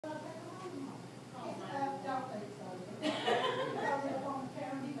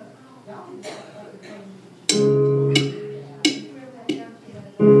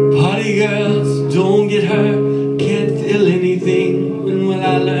girls, don't get hurt, can't feel anything. When will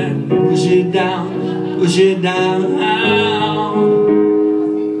I learn? Push it down, push it down.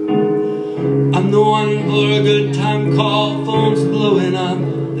 I'm the one for a good time call, phone's blowing up,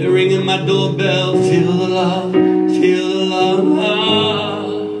 they're ringing my doorbell. Feel the love, feel the love.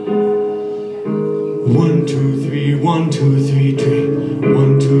 1, 2, 3, 1, 2, 3, dream.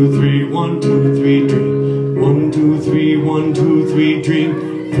 1, 2, 3, 1, 2, 3, dream. 1, 2, 3, 1, 2, 3, dream.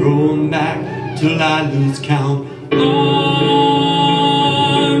 Throw 'em back till I lose count. I'm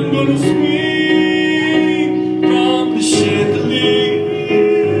gonna swing from the chandelier,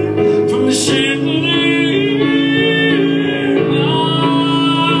 from the chandelier.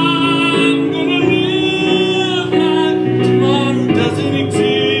 I'm gonna live like tomorrow doesn't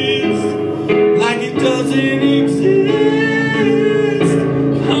exist, like it doesn't exist.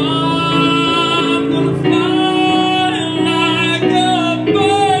 I'm gonna fly like a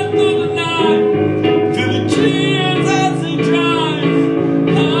bird through the night, through the chills as they drive.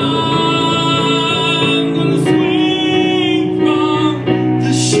 I'm gonna swing from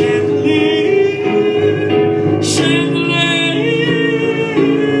the chandelier, chandelier.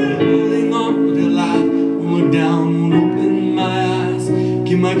 Holding on for dear life, when we're down, won't open my eyes.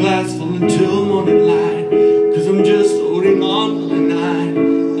 Keep my glass full until morning light, 'cause I'm just holding on for the night.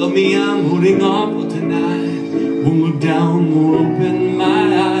 Help me, I'm holding on for tonight. When we're down, won't open my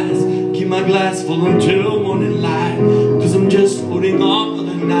eyes. Keep my glass full until morning light, 'cause I'm just holding on for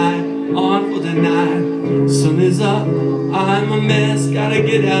the night, on for the night. Sun is up, I'm a mess, gotta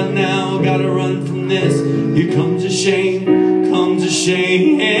get out now, gotta run from this. Here comes a shame, comes a shame.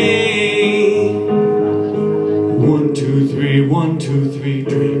 1, 2, 3, 1, 2, 3,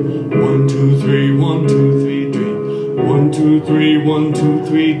 dream. 1, 2, 3, 1, 2, 3, dream. 1, 2, 3, 1, 2,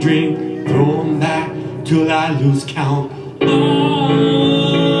 3, dream. Throw 'em back till I lose count. I'm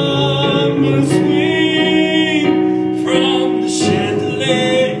gonna swing from the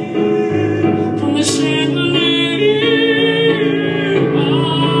chandelier, from the chandelier.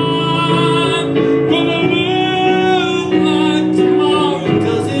 I'm gonna live like tomorrow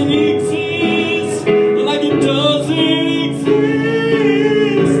doesn't exist, like it doesn't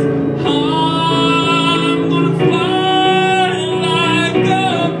exist. I'm gonna fly like a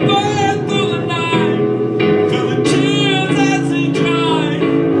bird through the night, through the chills as they drive.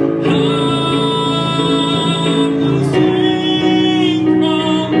 I'm gonna swing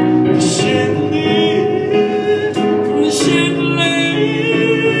from the chandelier, from the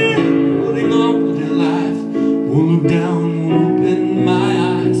chandelier. Holding on for dear life, won't look down, won't open my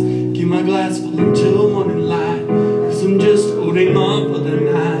eyes. Keep my glass full until morning light, 'cause I'm just holding on for the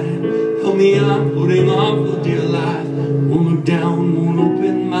night. Help me, I'm holding on for dear life. Won't look down, won't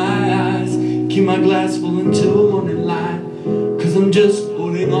open my eyes. Keep my glass full until morning light, 'cause I'm just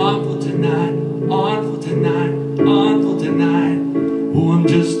holding on for tonight, on for tonight, on for tonight. Oh, I'm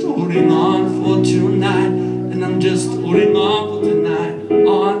just holding on for tonight, and I'm just holding on